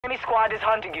Enemy squad is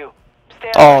hunting you.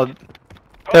 Stay Oh, alert.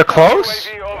 they're close?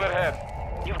 UAV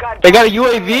overhead. You've got They got a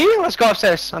UAV? Let's go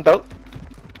upstairs. I'm dope.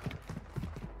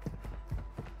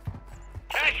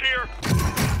 Cash here.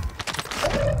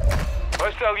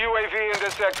 Hostile UAV in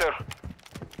this sector.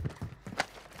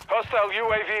 Hostile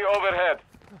UAV overhead.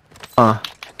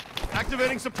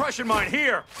 Activating suppression mine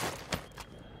here.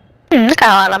 Got a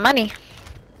lot of money.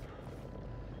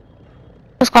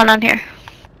 What's going on here?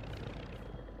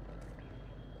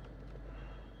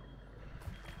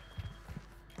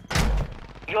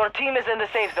 Your team is in the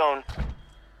safe zone.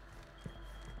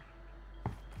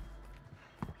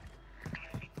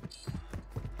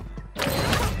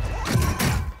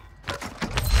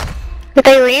 Did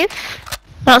they leave?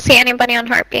 I don't see anybody on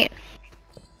heartbeat.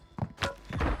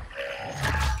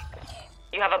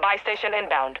 You have a buy station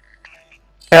inbound.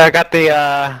 Yeah, I got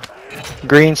the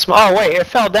green smoke. Oh wait, it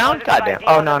fell down? Goddamn.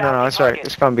 Oh no, it's right.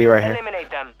 It's gonna be right here.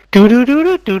 Eliminate them. Do do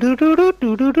do do do do do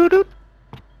do do do do.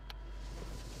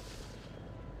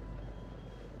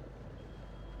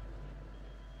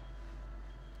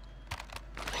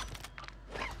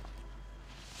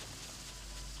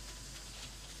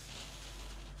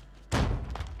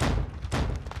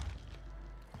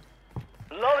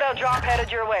 Loadout drop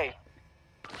headed your way.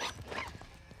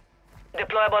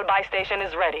 Deployable buy station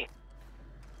is ready.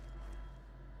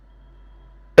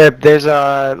 There's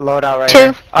a loadout right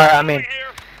here. I mean,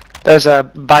 there's a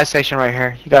buy station right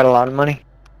here. You got a lot of money.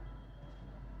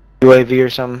 UAV or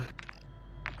something.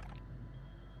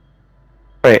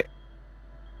 Wait.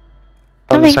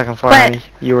 On the second floor, honey.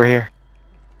 You were here.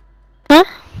 Huh?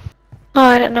 Oh,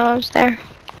 I didn't know I was there.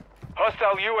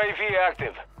 Hostile UAV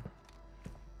active.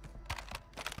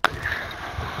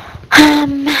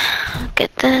 Look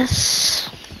at this.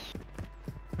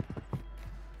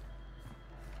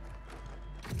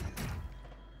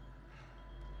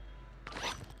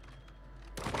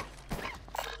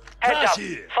 Heads up.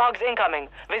 Fog's incoming.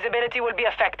 Visibility will be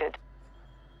affected.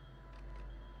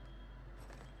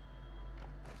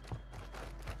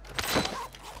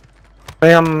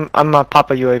 Hey, I'm a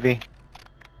Papa UAV.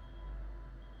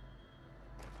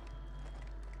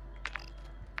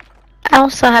 I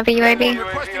also have a UAV.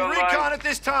 Requesting recon at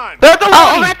this time.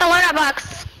 Oh, over at the loadout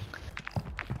box.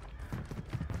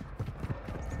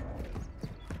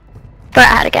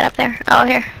 Forgot how to get up there. Oh,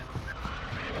 here.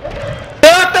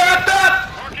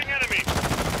 Marking enemy.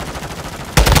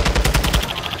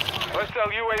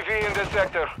 Hostile UAV in this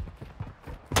sector.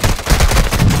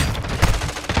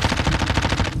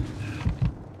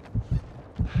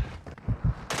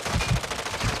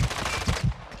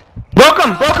 Broke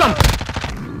him!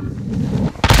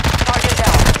 Target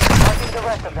down. Marking the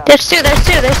rest of them. There's two. Kill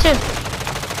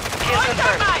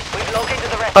confirmed. We've located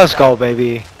the rest Let's of them. go,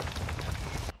 baby.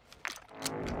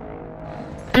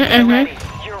 Get ready.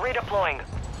 You're redeploying.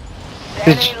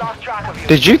 The enemy lost track of you.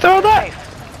 Did you throw that? Safe.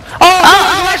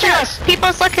 Oh, watch out!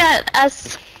 People's looking at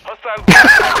us. Hostile.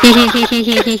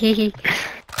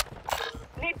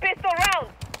 Need pistol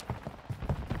rounds.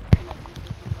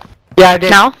 Yeah, I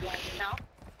did. No?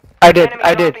 I did.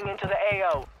 Dropping into the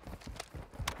AO.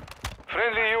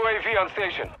 Friendly UAV on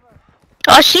station.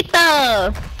 Oh, shit,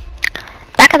 though.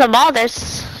 Back of the mall, there's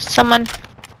someone.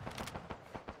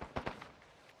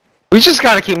 We just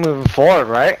gotta keep moving forward,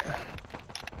 right?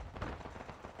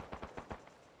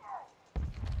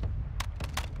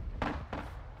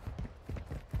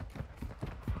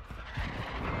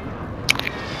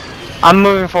 I'm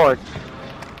moving forward.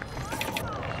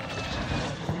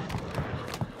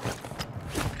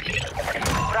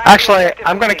 Actually,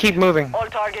 I'm gonna keep moving. All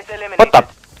targets eliminated. What the?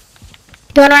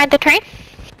 You wanna ride the train?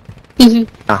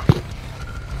 Oh.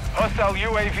 Hostile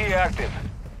UAV active.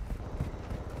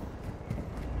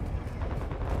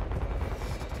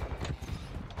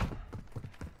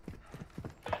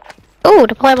 Ooh,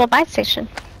 deployable buy station.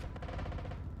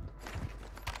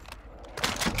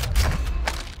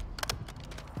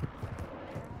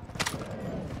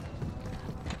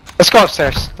 Let's go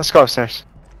upstairs. Let's go upstairs.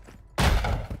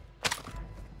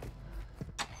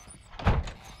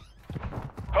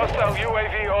 Hostile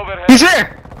UAV overhead. He's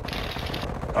here!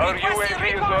 Our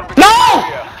UAV is orbiting. No! the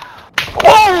area.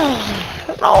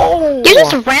 Oh! No! You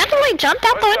just randomly jumped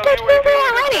out the window Hostile to me UAV in the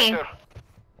already. sector.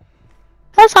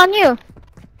 That's on you.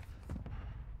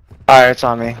 Alright, it's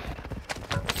on me.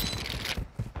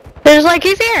 There's like,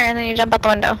 he's here, and then you jump out the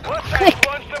window.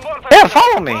 Yeah,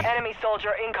 follow me. Enemy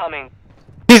soldier incoming.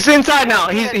 He's inside now.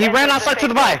 He ran outside to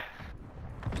the buy.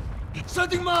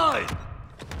 Setting mine.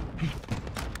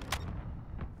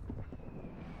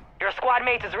 Your squad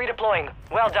mate is redeploying.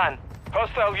 Well done.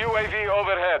 Hostile UAV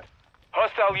overhead.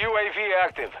 Hostile UAV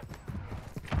active.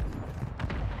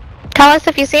 Tell us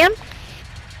if you see him.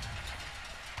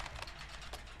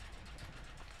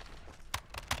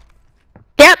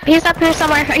 He's up here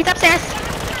somewhere. He's upstairs.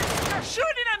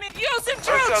 Shooting at me! Using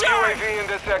drill Hostile charge! UAV in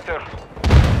this sector.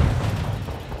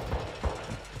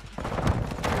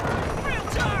 Drill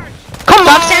charge! Come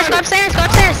Go on! upstairs, go upstairs, go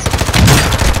upstairs.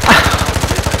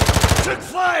 Check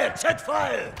fire! Check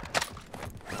fire!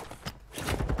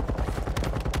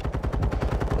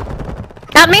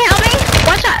 Help me, help me.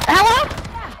 One shot. Hello?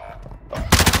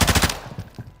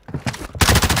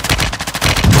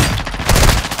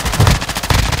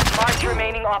 5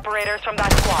 remaining operators from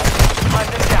that squad.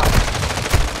 Hunt them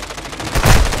down.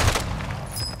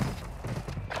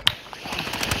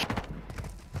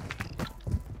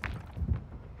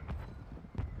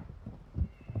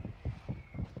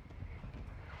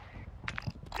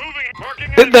 Moving,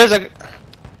 marking There's a...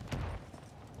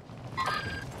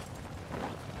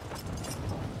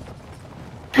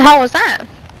 The hell was that?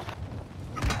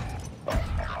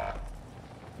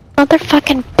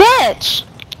 Motherfucking bitch!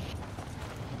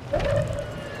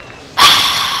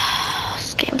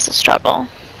 This game's a struggle.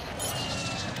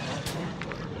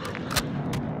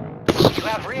 You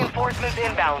have reinforcements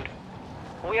inbound.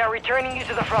 We are returning you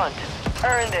to the front.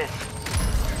 Earn this.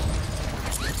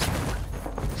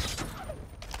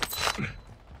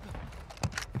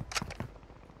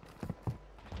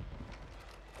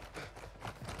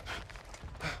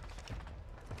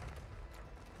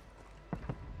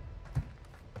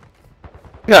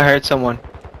 I think I heard someone.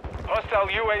 Hostile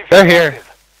UAV. They're here. active.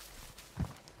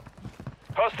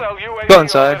 Hostile UAV Go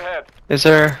inside. overhead. Is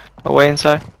there a way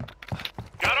inside?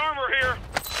 Got armor here.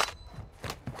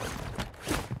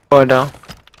 Going down.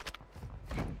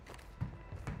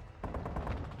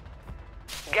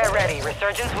 Get ready.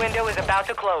 Resurgence window is about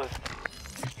to close.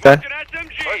 Good.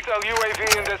 Hostile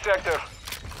UAV in this sector.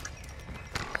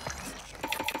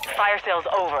 Fire sales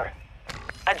over.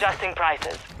 Adjusting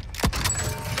prices.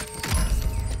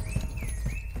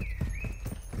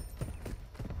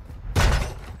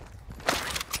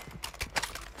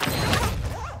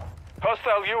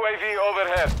 Hostile UAV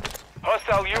overhead.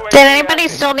 Hostile UAV. Did anybody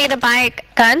active. still need to buy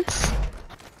guns?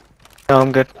 No,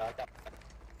 I'm good.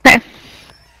 Okay.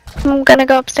 I'm gonna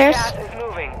go upstairs. Gas is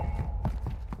moving.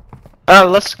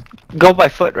 Let's go by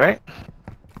foot, right?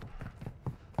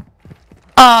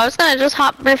 Oh, I was gonna just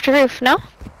hop roof to roof, no?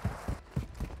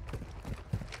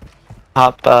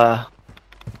 Hop,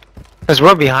 cause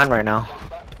we're behind right now.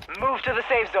 Move to the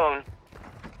safe zone.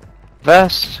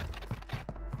 Vest.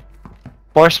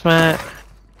 Enforcement.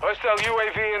 Hostile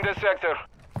UAV in this sector.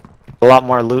 A lot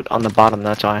more loot on the bottom,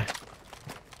 that's why.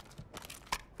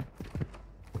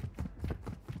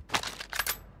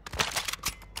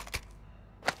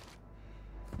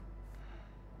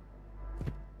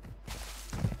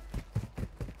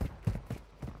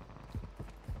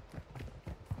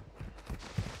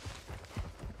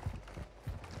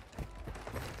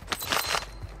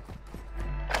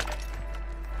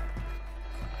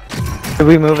 Did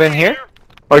we move in here?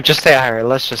 Or just stay out here?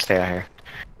 Let's just stay out here.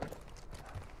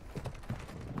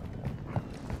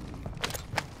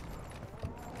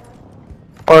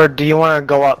 Or do you want to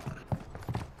go up?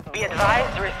 Be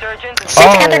advised, resurgence is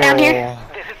Stay together down here.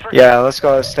 This is for Yeah, let's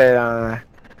go stay down there.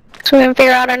 So we can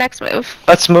figure out our next move.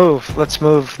 Let's move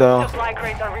though. Supply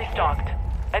crates are restocked.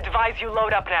 Advise you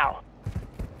load up now.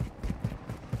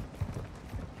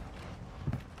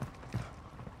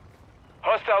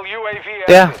 Hostile UAV active.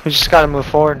 Yeah, we just gotta move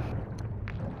forward.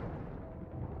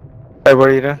 Hey, what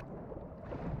are you doing?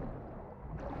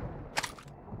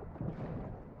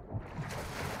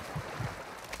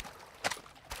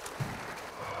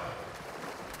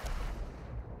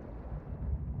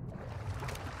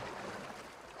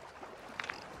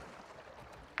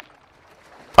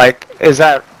 Like, is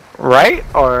that right,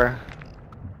 or?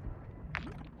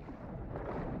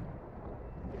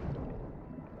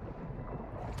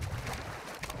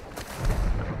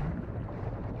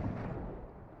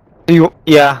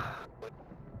 Yeah.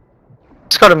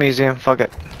 Let's go to museum, fuck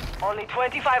it. Only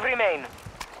 25 remain.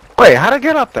 Wait, how'd I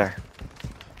get up there?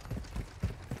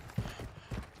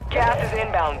 Gas is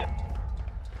inbound.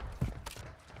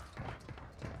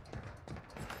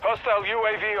 Hostile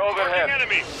UAV overhead.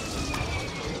 Enemy.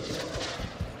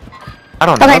 I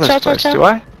don't know Okay, this chill, place, chill. do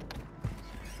I?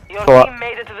 Your Go up. team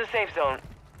made it to the safe zone.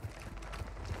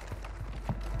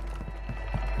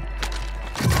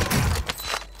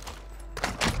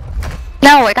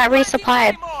 No, it got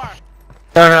resupplied.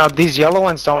 No, these yellow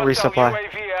ones don't Hostile resupply.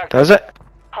 UAV active. Does it?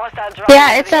 Hostile drone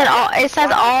Yeah, it to the said east. all. It says Watch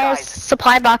the all skies.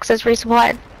 supply boxes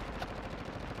resupplied.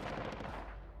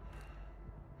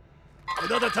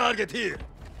 Another target here.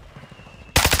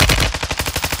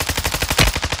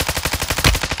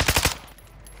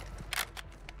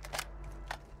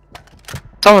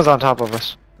 Someone's on top of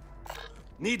us.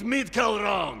 Need mid-cal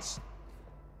rounds.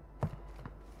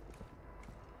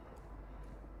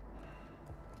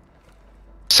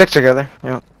 Stick together.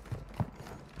 Yep.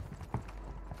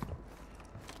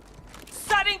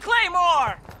 Setting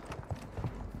Claymore!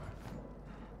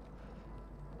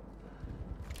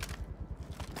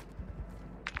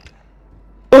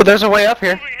 Oh, there's a way up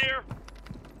here. Moving here.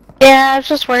 Yeah, I was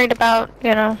just worried about,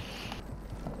 you know.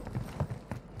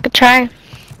 Good try.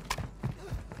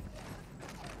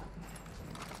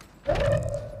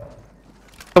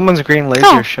 Someone's green laser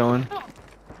Oh. showing.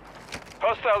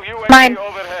 Hostile UAV Mine.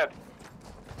 overhead.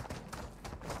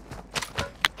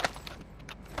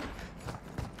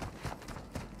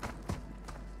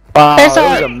 Wow, There's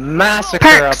there's a a massacre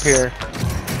perks. up here.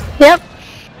 Yep.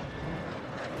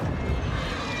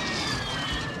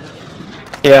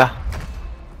 Yeah.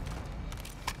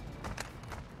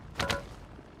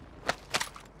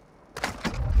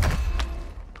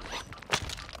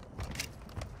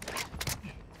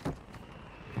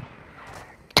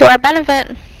 To our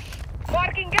benefit.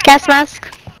 Gas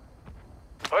mask.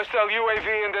 Hostile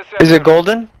UAV in this sector. Is it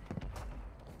golden?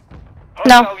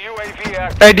 Hostile No. UAV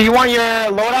active. Hey, do you want your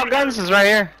loadout guns? It's right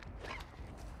here.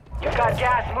 You've got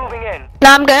gas moving in. No,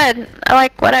 I'm good. I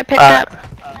like what I picked up.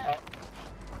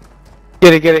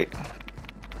 Get it, get it.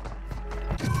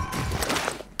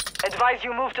 Advise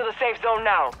you move to the safe zone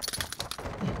now.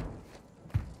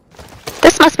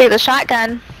 This must be the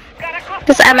shotgun.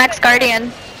 This MX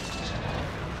Guardian.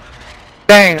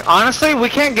 Dang, honestly, we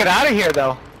can't get out of here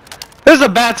though. This is a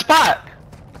bad spot.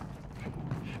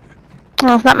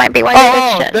 Oh, that might be why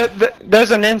Oh, they did shit.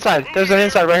 there's an inside. There's an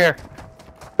inside right here.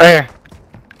 Right here.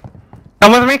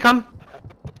 Come with me, come.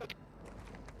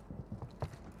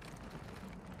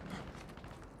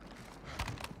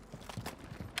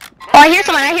 Oh, I hear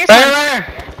someone. I hear Right someone. here, right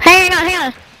here. Hang on, hang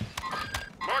on.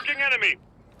 Marking enemy.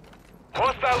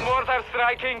 Hostile mortar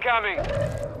strike incoming.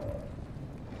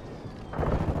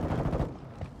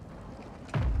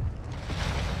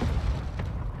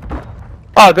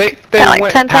 Oh, they Yeah, like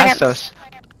went 10 past seconds. us.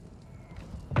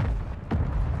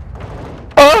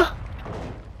 Oh,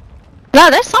 No,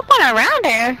 there's someone around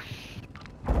here.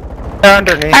 they're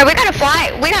underneath. Alright, we gotta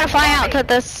fly. We gotta fly out to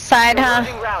this side, huh?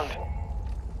 Moving round.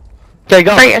 Okay,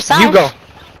 go. For yourself. You go.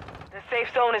 The safe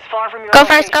zone is far from your Go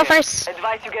first, go location. first.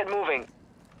 Advise you get moving.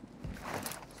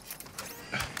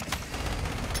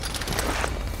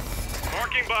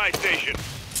 Marking buy station.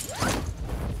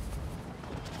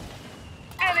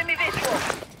 Enemy visual.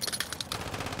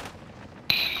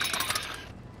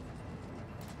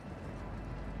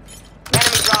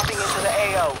 Enemy dropping into the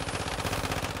AO.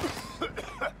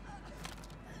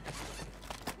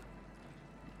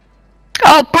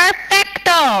 Oh,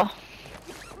 perfecto!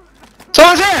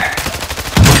 Someone's here!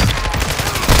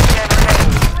 10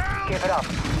 remaining. Give it up.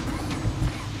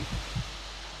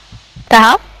 The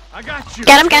hell? I got you.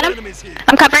 Get him, get him. Enemies here.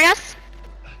 I'm covering us.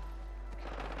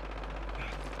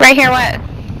 Right here, what?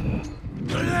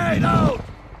 Grenade out.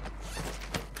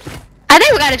 I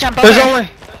think we gotta jump over.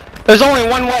 There's only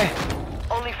one way.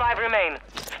 Only 5 remain.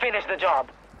 Finish the job.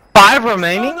 5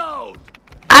 remaining? No.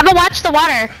 I'm gonna watch the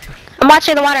water. I'm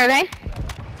watching the water, okay?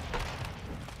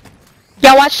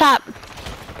 Y'all watch top.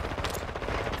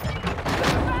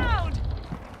 Found!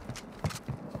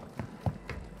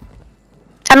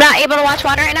 I'm not able to watch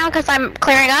water right now because I'm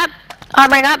clearing up,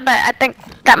 armoring up, but I think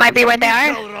that might be where they are.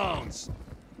 Mid-cal rounds.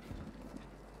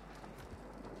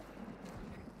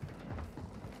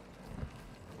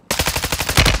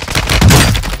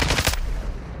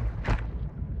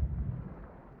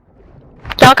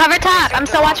 Y'all cover top. I'm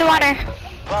still watching water.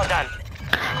 Well done.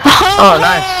 Oh,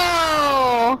 nice.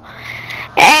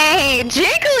 Hey,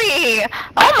 Jiggly!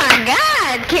 Oh my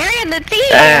god, carrying the team!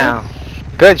 Damn.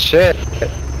 Good shit.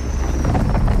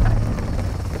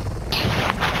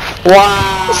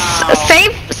 Wow.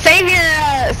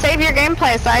 Save your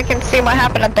gameplay so I can see what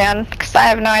happened at the end, because I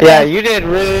have no idea. Yeah, you did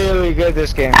really good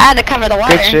this game. I had to cover the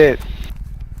water. Good shit.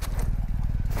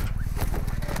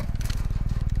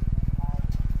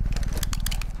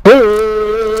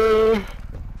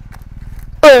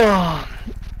 Oh.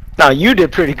 No, you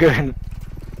did pretty good.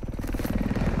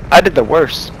 I did the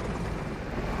worst.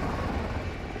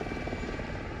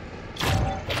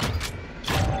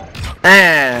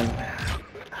 Man.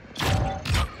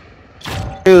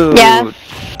 Dude. Yeah.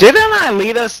 Didn't I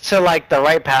lead us to like the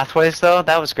right pathways though?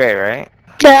 That was great, right?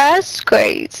 That's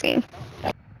crazy.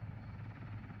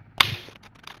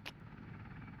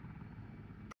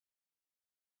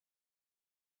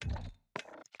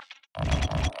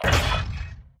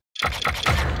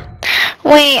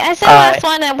 Wait, I said last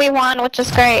one that we won, which is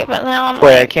great, but now I'm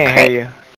Wait, I like, can't great. hear you.